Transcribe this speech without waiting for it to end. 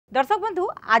दर्शक बंधु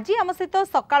आज आम सहित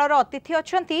सकाळर अतिथि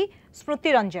अच्छा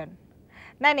स्मृति रंजन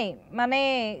नाई नहीं माने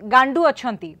गांडू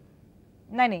अच्छा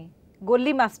नाई नहीं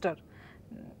गोली मास्टर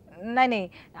नाई नहीं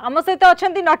आम सहित अच्छा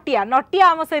नटिया नटिया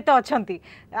आम सहित अच्छा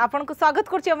आपन को स्वागत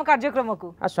करछि हम कार्यक्रम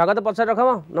को स्वागत पछा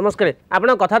रखम नमस्कार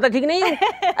आपन कथा तो ठीक नहीं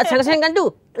संग संग गांडू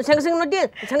संग संग नटिया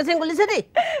संग संग गोली सरे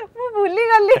मु भूली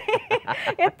गली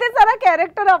एते सारा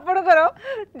कैरेक्टर आपन करो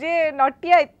जे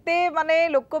नटिया एते माने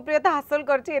लोकप्रियता हासिल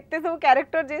करछि एते सब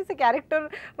कैरेक्टर जे से कैरेक्टर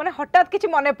माने हठात किछि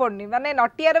मने पड़नी माने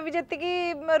नटिया रो भी जति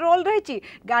की रोल रहिछि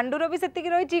गांडू रो भी सेति की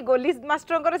रहिछि गोली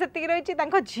मास्टर को सेति की रहिछि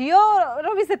तांको झियो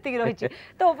रो भी सेति की रहिछि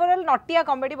तो ओवरऑल नटिया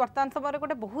कॉमेडी वर्तमान समय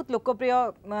गोटे बहुत लोकप्रिय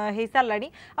हे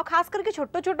सालानी आ खास करके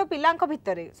छोट छोट पिलांक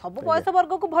भितरे सब बयस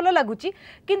वर्ग को भलो लागुछि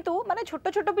किंतु माने छोट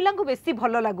छोट पिलांक बेसी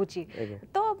भलो लागुछि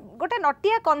तो गोटे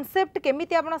नटिया कांसेप्ट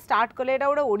केमिति आपण स्टार्ट कले एटा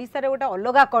गोटे ओडिसा रे गोटे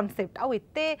अलगा कांसेप्ट आ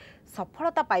एते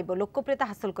सफलता पाइबो लोकप्रियता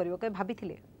हासिल करिवो के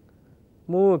भाबिथिले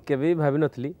मु केबे भाबी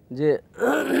नथली जे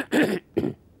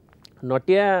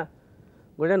नटिया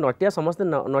गोटे नटिया समस्त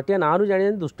नटिया नारू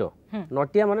जानि दुष्ट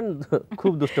नटिया माने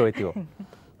खूब दुष्ट होइथियो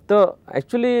तो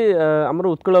एक्चुअली हमर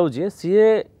उत्कल होजी सीए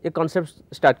ए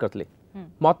कांसेप्ट स्टार्ट करतले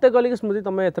मते कहली कि स्मृति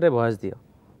तमे एथरे वॉइस दियो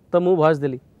तो मु वॉइस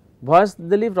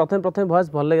देली प्रथम वॉइस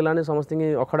भल लागलानी समस्त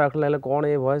की अखड़ा अखड़ा लागला कोन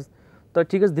ए वॉइस तो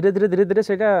ठीक है धीरे धीरे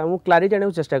सेटा मु क्लैरिटी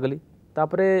आने चेष्टा कली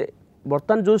तापरे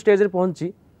बर्तन जो स्टेज रे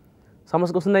पहुंची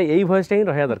समस्त क्वेश्चन नहीं यही वॉइस ही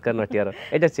रहा दरकार नटियार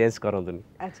एटा चेंज करंतुनी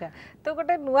अच्छा तो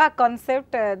गोटे नुआ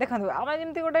कांसेप्ट देखंतु हम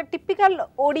जेमति गोटे टिपिकल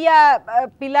ओडिया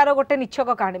पिलार गोटे निछक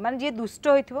कहानी माने जे दुष्ट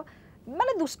होइथिबो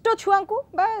माने दुष्ट छुआ को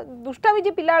बा दुष्टा भी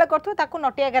जे पिला वाले करथो ताको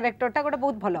नटिया कैरेक्टरटा गोटे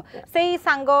बहुत भलो सेही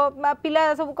सांग पिला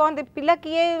सब कहते पिला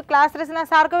किए क्लास रे सिना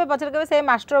सार कबे पछर कबे से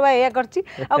मास्टर बा एया करची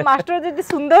आ मास्टर जदी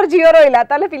सुंदर जियो रहिला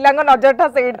ताले पिला को नजरटा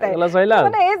सेट थाए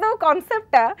माने ए सब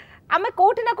कांसेप्टटा आमे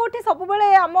कोठी ना कोठी सब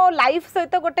बेले हम लाइफ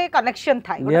सहित गोटे कनेक्शन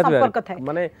थाए गोटे संपर्क थाए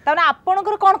माने ताने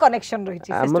आपनकर कोन कनेक्शन रही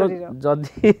छी स्टोरी रो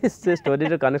जदी से स्टोरी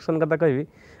रो कनेक्शन कथा कहबी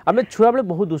आमे छुआ बेले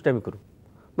बहुत दुष्टामी करू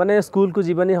माने स्कूल को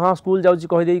जीवनी हाँ स्कूल जाऊँ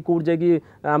कही दे कौट जाकि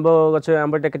आंब गछ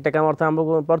आंब टेका मार्थ आंब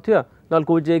पड़थियो नल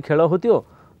कौट जाई खेल होतियो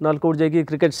नल कौट जाकि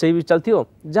क्रिकेट से भी चलथियो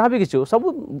जहाँ भी किछु सब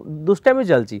दुष्टामी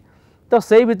चलची तो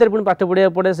से भीतर पुणी पाठ पढ़िया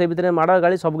पड़े से भीतर माड़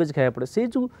गाड़ी सब किसी खाया पड़े से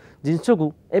जो जिनस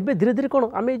को एबे धीरे धीरे कौन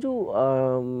आम जो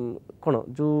कौन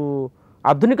जो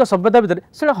आधुनिक सभ्यता भीतर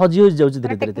से हजि हजि जाउछि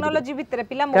धीरे धीरे टेक्नोलॉजी भीतर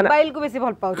पिला मोबाइल को बेसी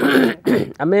भल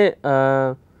पाउछि आमे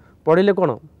पढ़िले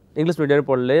कौन इंग्लिश मीडियम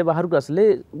पढ़ले बाहर को आसले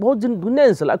बहुत दुनिया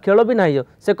जिन खेल भी ना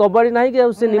से कबाड़ी ना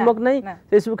कि से निमक ना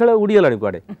से सब खेल उड़ीगला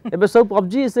कुआड़े एवं सब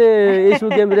पबजी से सब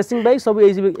गेम रेसिंग बाइक सब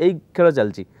यही खेल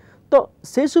चलती तो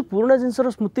से सब पुराना जिनसर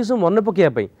स्मृति सब मन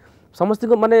पकड़ाई समस्त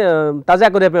को माने ताजा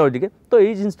करने तो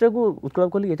यही जिनटा को उत्कल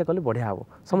कली ये कले बढ़िया हम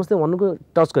समस्त मन को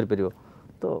टच कर पार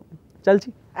तो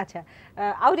चलती अच्छा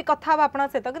आउरी कथा आपन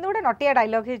से तो गोटे नटिया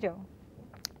डायलॉग है जो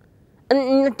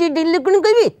नटिया डायलॉग कौन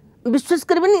कहबी विश्वास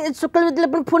करबेनी सकाल बेला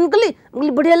अपन फोन कली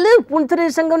बोली बढ़िया ले पुन थरे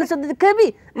संगने से देखाबी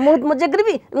बहुत मजा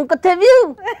करबी कथा भी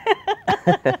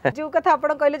जो कथा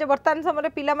आपण कहले जे वर्तमान समय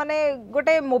पिला माने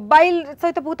गोटे मोबाइल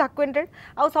सहित बहुत अक्वेंटेड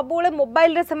आ सब बेले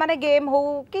मोबाइल रे से माने गेम हो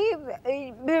कि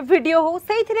वीडियो हो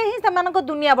सेइथिरे ही समान को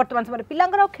दुनिया वर्तमान समय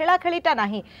पिलांगर खेला खेलीटा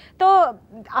नाही तो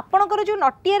आपणकर जो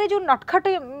नटिया रे जो नटखट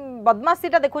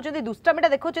बदमाशीटा देखौचंदी दुष्टामीटा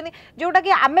देखौचंदी जोटा कि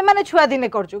आमे माने छुआ दिने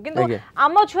करछु किंतु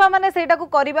आम छुआ माने सेटा को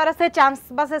करिवार से चांस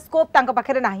बा से स्कोप तांको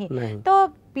पाखरे नाही तो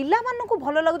पिला मानन को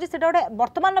भलो लागुची सेटा गोटे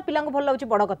वर्तमान पिला को भलो लागुची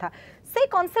बड़ कथा से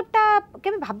कांसेप्टटा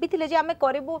केबे भाबिथिले जे आमे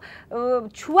करबो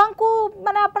छुआ को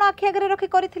माने आपण आखि आगरे रखि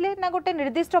करिथिले ना गोटे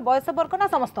निर्दिष्ट बयस वर्ग ना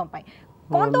समस्तन पई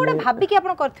कोन तो गोटे भाबी कि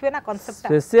आपण करथिबे ना कांसेप्टटा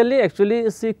स्पेशली एक्चुअली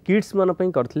से किड्स मन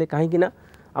पई करथिले काहे कि ना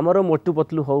हमरो मोटू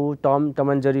पतलू हो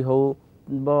टॉम एंड जेरी हो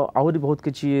आहरी बहुत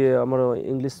किसी आम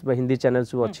इंग्लिश हिंदी चैनल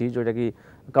सब अच्छी जोटा कि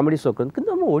कॉमेडी शो कर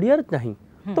किंतु हम ओडिया नहीं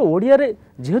तो ओडिया रे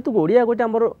जेहेतु ओडिया गोटे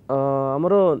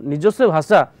आमर निजस्व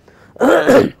भाषा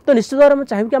तो निश्चित भाव में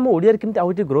चाहिए कि आम ओडिया केमती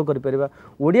आउ ग्रो कर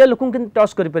ओडिया लोक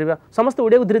टच कर समस्त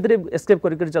ओडिया को धीरे धीरे एस्केप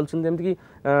कर चलते जमीक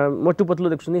मोटू पतलू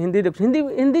देखुं हिंदी देखुं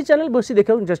हिंदी चैनल बेसी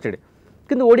देखा इंटरेस्टेड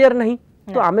किंतु ओडिया नहीं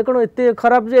तो आम कौन एत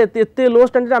खराब जे एत लो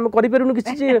स्टैंडर्ड आम करूँ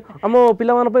किसी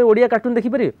आम पे ओडिया कार्टून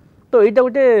देखिपारे तो यहाँ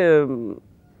गोटे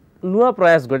नुआ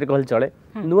प्रयास गोटे कहल चले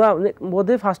नुआ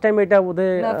बोधे फास्ट टाइम एटा बोधे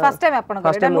फास्ट टाइम आपन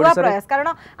एटा नुआ प्रयास कारण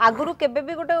आगुरु केबे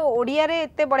भी गोटे ओडिया रे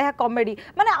एते बढ़िया कॉमेडी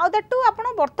माने आ दैट टू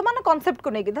आपन वर्तमान कांसेप्ट को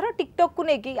नेकी धर टिकटॉक को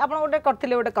नेकी आपन गोटे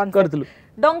करथिले गोटे कांसेप्ट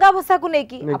डंगा भसा को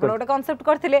नेकी आपन गोटे कांसेप्ट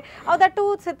करथिले आ दैट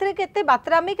टू सेतरे केते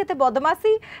बातरामी केते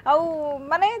बदमाशी आ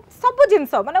माने सब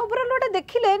जिंस माने ऊपर लोटे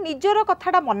देखिले निजरो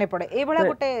कथाटा मने पड़े ए भला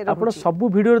गोटे आपन सब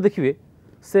वीडियो देखिबे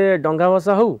से डंगा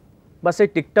भसा हो बा से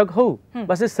टिकटॉक हो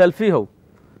बा से सेल्फी हो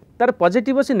तार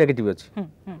पॉजिटिव अच्छी नेगेटिव अच्छी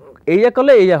एया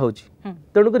कले एया होची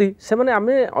तेणुक से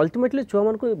आमे अल्टीमेटली छुआ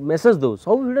मान को मेसेज दो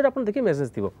सब वीडियो आप देखिए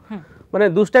मेसेज थी माने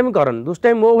दुष्टाइम करन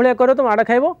दुष्टाइम मो भलिया करे तो माड़ा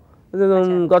खाइबो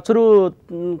गछरु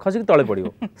खसिक तळे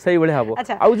पड़िबो सही भलिया हबो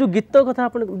आ जो गीत कथा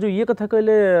अपन जो ये कथा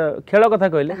कहले खेल कथा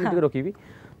कहले ठीक रखिबी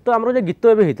तो हमरो जे गीत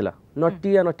एबे हेतला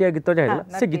नटिया नटिया गीत जे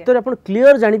हेतला से गीत रे अपन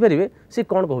क्लियर जानि परिबे से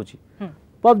कोन कहूची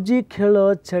पबजी खेल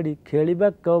छाड़ी खेलिबा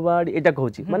कबाड़ी एटा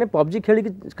कहूची माने पबजी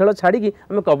खेल छाड़ी की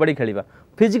हमें कबाड़ी खेलिबा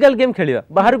फिजिकल गेम खेलिबा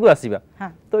बाहर को आसीबा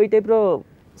तो ए टाइप रो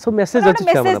सब मेसेज अछि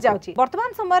मेसेज जाउची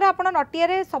वर्तमान समय रे आपण नटिया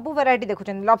रे सब वैरायटी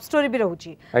देखुछन लव स्टोरी भी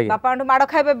रहूची बापा अंडू माडो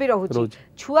खाइबा भी रहूची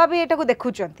छुआ भी एटा को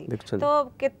देखुचंती तो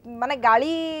माने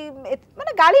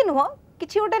गाली नुह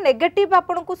किछि ओटा नेगेटिव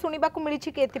आपण को सुनिबा को मिली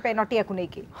छि के एति पे नटिया को नै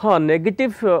की हां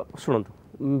negative सुनंतु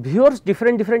viewers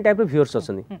different type viewers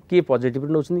अछनी की पॉजिटिव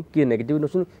नोचनी की नेगेटिव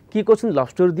नोचनी की क्वेश्चन लव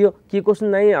स्टोरी दियो की क्वेश्चन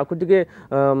नाही आकु टिके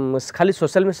खाली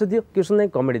सोशल मेसेज दियो क्वेश्चन नाही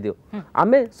कॉमेडी दियो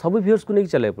आमे सब व्यूअर्स को नै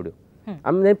चले पड़ियो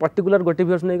आमे नै पर्टिकुलर गोटे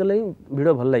व्यूअर्स नै गले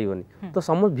वीडियो भल लागोनी तो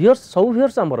सम व्यूअर्स सब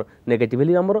व्यूअर्स हमर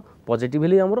नेगेटिवली हमर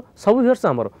पॉजिटिवली हमर सब व्यूअर्स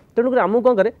हमर तेनु कर हमु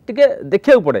कोन करे टिके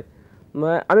देखिया पड़े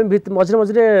आमे मझे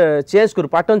मझे चेंज करू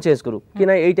पैटर्न चेंज करू कि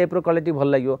ना एई टाइप रो क्वालिटी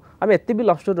भल लागियो आमे एत्ते भी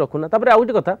लव स्टोरी रखुना तापर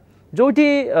आउटी कथा जोठी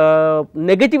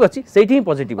नेगेटिव अछि सेठी ही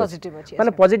पॉजिटिव अछि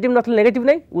माने पॉजिटिव नथले नेगेटिव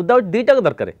नै विदाउट दुईटा को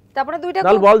दरकार त आपण दुईटा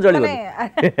को बॉल जळियो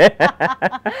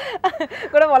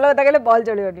कोन भलो कथा कहले बॉल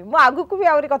जळियोनी मु आगु को भी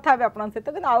आउरी कथा बे आपण से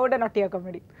तो कि आउडे नटिया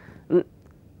कॉमेडी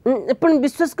अपन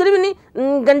विश्वास करबिनी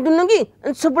गंडुनो की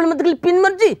सबल मत कहले पिन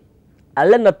मरजी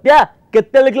अल्ले नत्या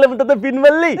केते लिखले मत तो पिन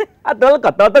मरली आ तोल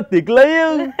कथा तो ठीक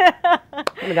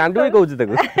लई गांडू ही कहउछ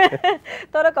तको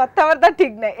तोर कथा वार्ता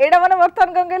ठीक नै एडा माने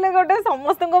वर्तन कं गेले गोटे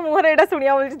समस्त को मुहर एडा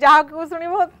सुनिया बोल जहा को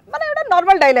सुनिबो माने एडा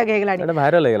नॉर्मल डायलॉग हे गेलानी एडा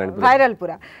वायरल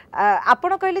पूरा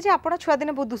आपण कहले जे आपण छुआ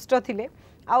दिने बहुत दुष्ट थिले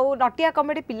आउ नटिया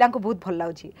कॉमेडी पिल्ला को बहुत भल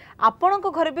लाउची आपण को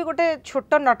घर भी गोटे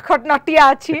छोट नटखट नटिया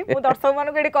अछि मु दर्शक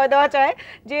मान को एडी कह देवा चाहे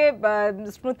जे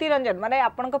स्मृति रंजन माने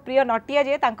आपण को प्रिय नटिया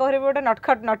जे तांको घर भी गोटे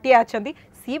नटखट नटिया अछंती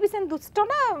सी भी सेन दुष्ट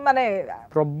ना माने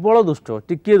प्रबल दुष्ट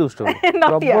टिके दुष्ट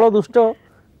प्रबल दुष्ट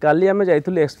काली आमे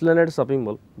जाइथुले एक्सप्लेनेड शॉपिंग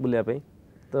मॉल बुलिया पे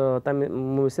तो ता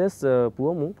मिसेस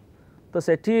पुओ मु तो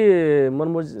सेठी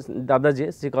मन दादा जे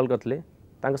से कॉल करथले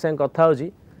तांक संग कथा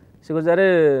होजी से को जारे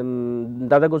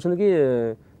दादा कहछन कि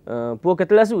पुओ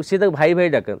केतले आसु से तक भाई भाई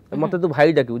डाक मते तू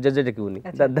भाई डाकू जे डाकूनी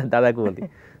दादा कहंती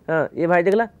हां ये भाई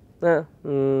देखला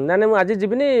ना ना मु आज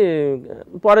जीबिनी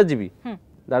पर जीबी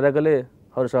दादा कहले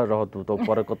हर सर रह तू तो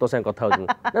पर कतो से कथा हो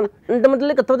तो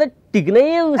मतलब कतो ठीक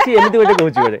नहीं सी एमिति गोटे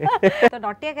कहूची गोटे तो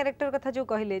नटिया कैरेक्टर कथा जो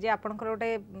कहले जे आपनकर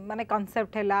गोटे माने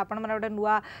कांसेप्ट हैला आपन माने गोटे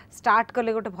नुवा स्टार्ट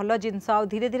करले गोटे भलो जिंस आ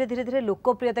धीरे धीरे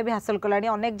लोकप्रियता भी हासिल कलानी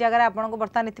अनेक जगह रे आपन को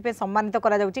वर्तमान इति पे सम्मानित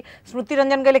करा जाउची स्मृति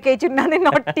रंजन कहले के चिन्नानी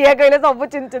नटिया कहले सब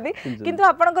चिन्चती किंतु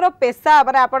आपनकर पेशा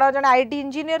माने आपन जने आईटी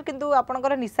इंजीनियर किंतु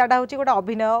आपनकर निसाडा होची गोटे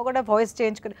अभिनय गोटे वॉइस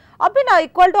चेंज कर अभिनय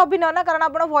इक्वल टू अभिनय ना कारण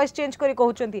आपन वॉइस चेंज करी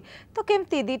कहउचंती तो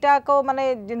केमती दीटा को माने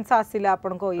जिंस आसिला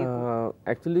आपन को ये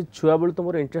एक्चुअली छुआ बेल तो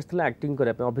मोर इंटरेस्ट थला एक्टिंग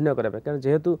करे पे अभिनय करे पे कारण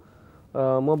जेहेतु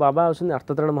मो बाबा आछन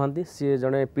अर्थतरण महंती सी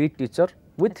जने पीट टीचर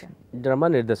विथ ड्रामा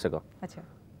निर्देशक अच्छा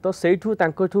तो सेठू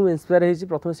तांकोठू इंस्पायर हेची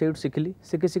प्रथम सेठू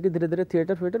सिखली धीरे धीरे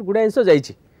थिएटर गुडा इंसो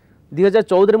जाईची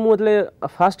 2014 रे मु मतलब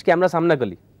फर्स्ट कैमरा सामना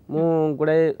कली मु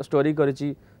गुडा स्टोरी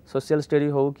करिची सोशल स्टोरी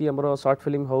हो कि हमरो शॉर्ट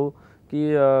फिल्म हो कि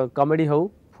कॉमेडी हो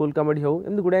फुल कॉमेडी हो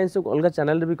एम गुडा इंसो अलगा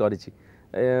चैनल रे भी करिची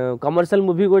कमर्शियल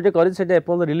मूवी गोटे करी सेटा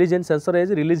एपन रिलीज एंड सेंसर है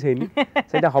रिलीज हेनी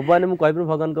सेटा हबाने मु कहबे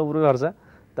भगवान को पूरा भरसा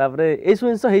तापरे ए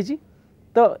जिंस हेची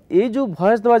तो ये जो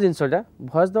वॉइस दवा जिनसटा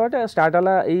वॉइस दवाटा स्टार्ट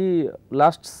होला ए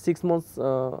last 6 months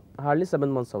hardly 7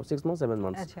 months 6 months 7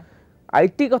 months अच्छा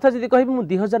आईटी कथा जदी कहबी मु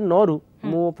 2009 रु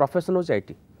मु प्रोफेशन हो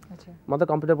आईटी अच्छा मते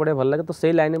कंप्यूटर पढे भल लागे तो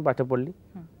सेही लाइन में पाठ पढली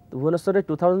तो भुवनेश्वर रे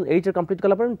 2008 रे कंप्लीट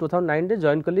कला पर 2009 रे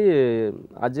जॉइन कली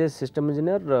as a system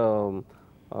engineer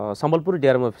Sambalpur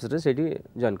DRM office रे सेठी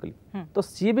जॉइन कली तो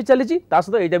सी भी चली छी ता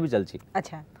सतो एटा भी चल छी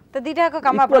अच्छा तो दीटा का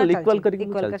काम आपण इक्वल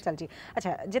कर चल छी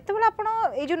अच्छा जेते बेला आपण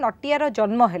ए जो नटिया रो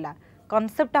जन्म हैला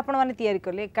कांसेप्ट आपण माने तयारी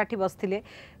करले काठी बसथिले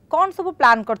कोन सब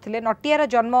प्लान करथिले नटिया रो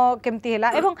जन्म केमती हैला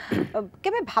एवं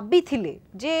केबे भाबी थिले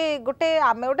जे गोटे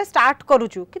आमे गोटे स्टार्ट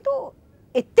करूछु किंतु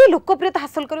एते लोकप्रियता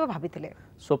हासिल करबो भाबी थिले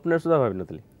स्वप्न सुदा भाबी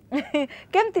नथली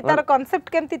केमती तार कांसेप्ट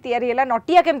केमती तयारी हैला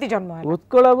नटिया केमती जन्म हैला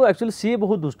उत्कल बाबू एक्चुअली सी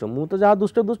बहुत दुष्ट मु तो जहा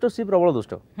दुष्ट सी प्रबल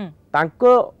दुष्ट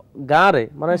तांको गां रे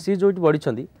माने सी जोटी बडी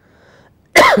छंदी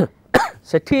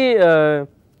सेठी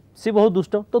सी बहुत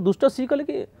दुष्ट तो दुष्ट सी कहले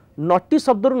कि नटी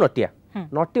शब्द रु नटिया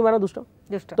नटी माने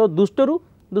दुष्ट तो दुष्ट रु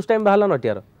दुष्टाइम बाहला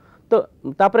नटियार तो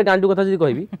तापर गांडू कथा जदी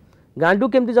कहबी गांडू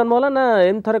केमती जन्म होला ना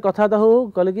एम थरे कथा हो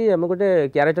कहले कि हम गोटे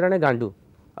कैरेक्टर आने गांडू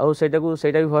आउ सेटा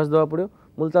भी भॉइस दवा पड़ो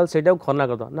मुझे ताल सेटा खना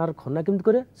कर ना खना केमती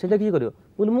करे सेटा किए करियो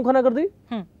बोले मु खना कर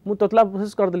देबी मु ततला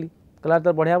प्रोसेस कर देली कला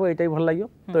तो बढ़िया हो एटा भी भल लागियो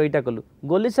तो एटा कलु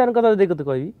गोली सार कथा देख तो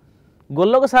कहबी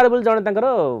गोलक सार बोले जने तांकर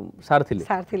सार थिले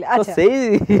तो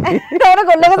सेई तोरे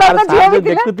गोलक सार का झियो भी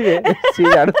थिला देखुतिबे सी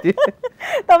जानती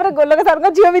तोरे गोलक सार का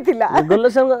झियो भी थिला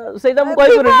गोलक सार सेटा मु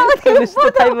कहि परु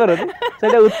निश्चित थाई परु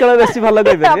सेटा उत्कल बेसी भल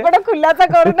कहि परु आपण खुलासा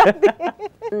करू नाती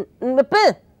बापा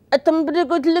तुम परे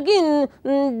कहथिल कि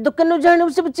दुकान जाने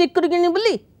सब चेक करके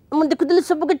बोली मु देखुतली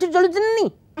सब किछ जळु जन्नी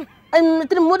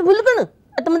एतरे मोर भूल कण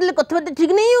तुम मतलब कथा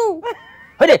ठीक नहीं हो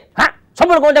अरे हां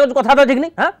सब कोन कथा ठीक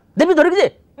नहीं हां देबी धरि जे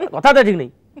कथा ठीक नहीं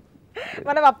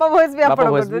माने बापा वॉइस भी आपण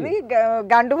करदनी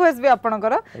गांडू वॉइस भी आपण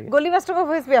कर गोली मास्टर को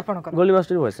वॉइस भी आपण कर गोली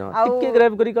मास्टर वॉइस टिके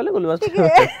ग्रैब करी कले गोली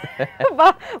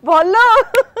मास्टर भलो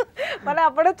माने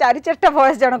आपण चारि चेष्टा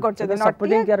वॉइस जण करछ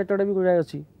सपोर्टिंग कैरेक्टर भी गुडा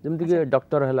अछि जेमति कि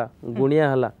डॉक्टर हला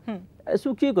गुणिया हला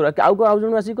एसु की कर आउ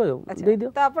जण आसी कयो दे दियो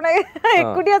तो आपण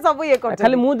एकुटिया सब ये करछ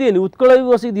खाली मु दिएनी उत्कल भी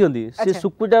बसी दियंदी से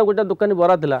सुकुटा गोटा दुकान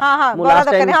बरा थिला मु लास्ट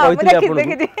टाइम कहितली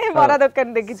आपण बरा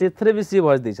दुकान देखि सेथरे भी सी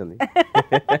वॉइस दैछंदी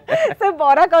से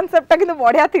बरा कांसेप्ट किंतु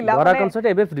बढ़िया थिला बरा कांसेप्ट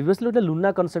एबे प्रीवियसली ओटा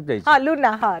लुना कांसेप्ट जाई हां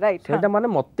लुना हां राइट सेटा माने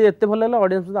मते एते भल लागला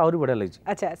ऑडियंस तो आउरी बढ़िया लागिछ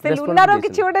अच्छा से लुना रो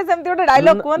किछि ओटे सेमति ओटे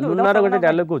डायलॉग कोन लुना रो गोटे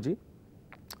डायलॉग कोची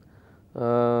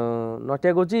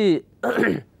नटिया कोची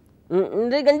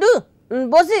रे गंडू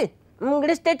बोसी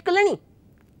मुगड़े स्टेट कलनी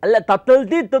अल्ला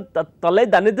ततलती तो तले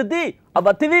दाने तती अब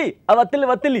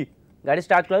अतली गाड़ी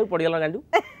स्टार्ट करा पड़ गला गांडू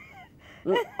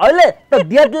अले तो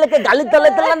दिया के गाली तले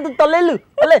तले तू तलेलु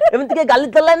अले एमति के गाली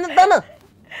तले न त न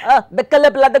बेकले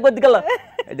प्ला त कोति कला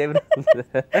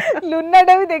लुना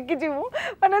डा भी देखि छि मु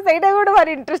माने सेटा गोटे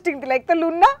भारी इंटरेस्टिंग थिला एक तो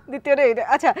लुना द्वितीय रे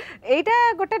अच्छा एटा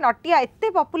गोटे नटिया एते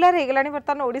पॉपुलर हे गेलानी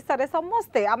बर्तन ओडिसा रे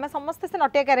समस्ते आमे समस्ते से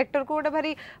नटिया कैरेक्टर को गोटे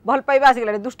भारी भल पाइबा आसी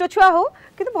गेलानी दुष्ट छुआ हो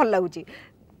किंतु भल लागुची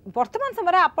वर्तमान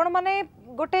समय आपण माने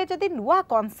गोटे जदी नुवा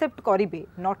कांसेप्ट करिवे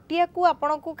नटिया को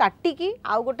आपण को काटी की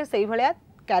आउ गोटे सेही भलिया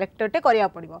कैरेक्टर टे करिया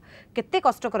पड़िबो केते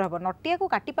कष्टकर हबो नटिया को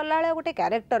काटी पल्ला वाला गोटे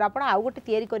कैरेक्टर आपण आउ गोटे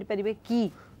तयारी करि परिबे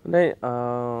की नहीं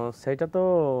सेटा तो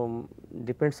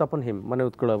डिपेंड्स अपन हिम माने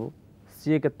उत्कल बाबू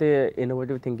सी केते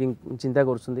इनोवेटिव थिंकिंग चिंता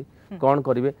करछंदी कोन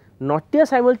करिवे नटिया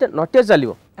साइमल्टेन नटिया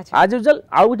चलिवो आज यूजुअल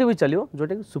आउ गोटे भी चलिवो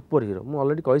जोटे सुपर हीरो मु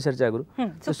ऑलरेडी कहि सरचा आगु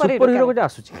सुपर हीरो गोटे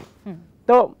आसुची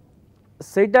तो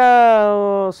सेटा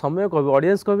समय कहबे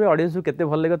ऑडियंस को केते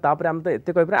भल लागो तापर हम तो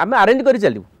एते कहबे हम अरेंज करि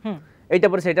चलिवो एटा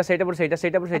पर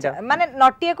सेटा माने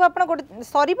नटिया को आपण गोटे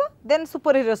सरीबो देन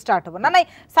सुपर हीरो स्टार्ट हो ना नहीं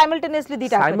साइमल्टेनियसली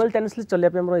दीटा साइमल्टेनियसली चलिया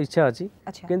पे हमर इच्छा अछि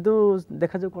किंतु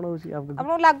देखा जो कोन होची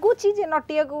आपन लागु छी जे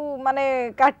नटिया को माने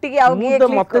काटी के आउ के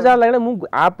मते जा लागले मु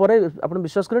आ परे आपण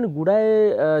विश्वास करनी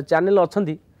गुडाए चैनल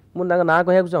अछंती मु ना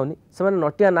कहया चाहूनी से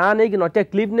नटिया ना नहीं कि नटिया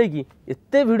क्लिप नहीं कि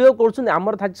एते वीडियो करछन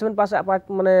हमर 37 पास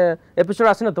माने एपिसोड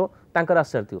आसी न तो तांकर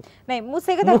आसरथियो नहीं मु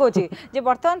से कथा कहूची जे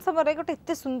वर्तमान समय रे गोटे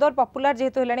एते सुंदर पॉपुलर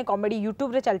जेहेतु हेलानी कॉमेडी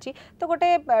यूट्यूब रे चलची तो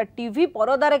गोटे टीवी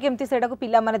परदा रे केमती सेटा को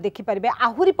पिला माने देखि परिबे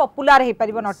आहुरी पॉपुलर हे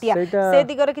परिबो नटिया से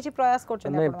दिगरे किछि प्रयास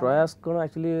करछन नहीं प्रयास कोन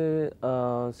एक्चुअली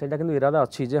सेटा किंतु इरादा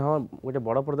अछि जे हां गोटे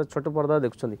बड़ पर्दा छोट पर्दा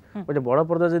देखछंदी गोटे बड़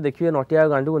पर्दा जे देखिए नटिया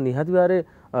गांडू को निहाती बारे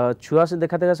छुआ से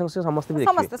देखा देखा संग समस्त भी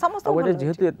देखिए समस्त गोटे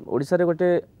जेहेतु ओडिसा रे गोटे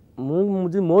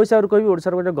मो हिसाब से कहबी ओडिसा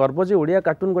रे गोटे गर्व जे ओडिया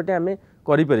कार्टून गोटे आमे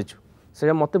करि परिछु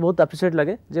से मते बहुत एप्रिशिएट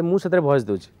लागे जे मु सेतरे वॉइस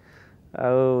दोची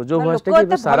जो वॉइस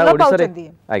टे सारा ओडिसा रे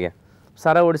आज्ञा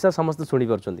सारा ओडिसा समस्त सुनी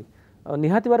परछंदी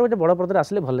निहाती बार गोटे बड़ पर्दा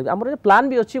आसले भल लागे हमर प्लान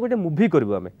भी अछि गोटे मूवी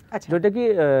करबो हमें जोटे कि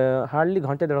हार्डली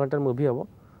घंटे 1.5 घंटा मूवी हबो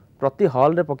प्रति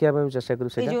हॉल रे पकिया पे चेष्टा करू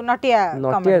से जो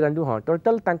नटिया गांडू हां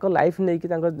टोटल तांको लाइफ नै कि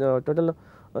तांको टोटल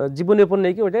जीवन अपन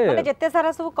नै कि ओटे माने जत्ते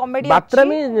सारा सब कॉमेडी बात्रा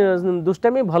में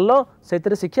दुष्टामी भलो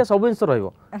सेतरे शिक्षा सब जिंस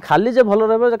रहइबो खाली जे भलो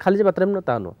रहबो खाली जे बात्रा में न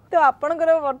तानो तो आपन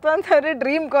कर वर्तमान थरे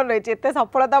ड्रीम कोन रहै छै एते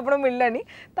सफलता आपन मिललानी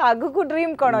तो आगु को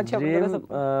ड्रीम कोन अछि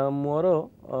आपन मोर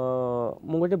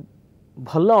मु गोटे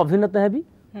भलो अभिनेता हेबी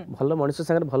भलो मनुष्य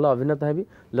संगे भलो अभिनेता हेबी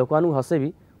लोकानु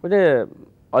हसेबी गोटे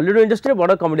ऑलरेडी इंडस्ट्री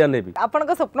बड़ा कॉमेडियन नेबी आपन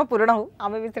का स्वप्न पूर्ण हो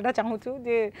आमे भी सेटा चाहू छु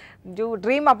जे जो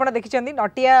ड्रीम आपन देखिचंदी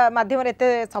नटिया माध्यम रे एते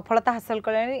सफलता हासिल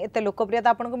करलानी एते लोकप्रियता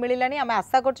आपन को मिलिलानी आमे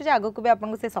आशा करछु जे आगु को भी आपन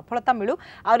को से सफलता मिलु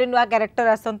और नुवा कैरेक्टर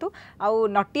आसंतु आ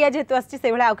नटिया जेतु आछि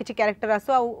से भला आ किछि कैरेक्टर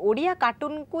आसो आ ओडिया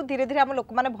कार्टून को धीरे धीरे हम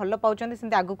लोक माने भल पाउचंदी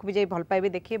सिंते आगु को भी जे भल पाइबे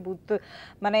देखिए बहुत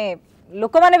माने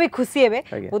लोक माने भी खुशी हेबे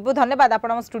बहुत बहुत धन्यवाद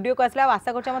आपण हम स्टूडियो को आसला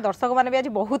आशा करछु हम दर्शक माने भी आज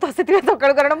बहुत हसिथिबे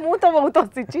सकाळ कारण मु तो बहुत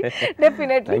हसिछि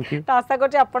डेफिनेटली तो आशा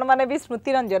करछु आपण माने भी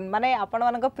स्मृति रंजन माने आपण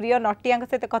मानक प्रिय नटिया के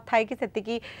सहित कथा है कि सेति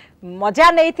की मजा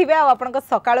नै थिबे आ आपण को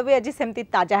सकाळ भी आज सेमती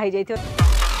ताजा हे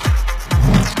जाइथिबे।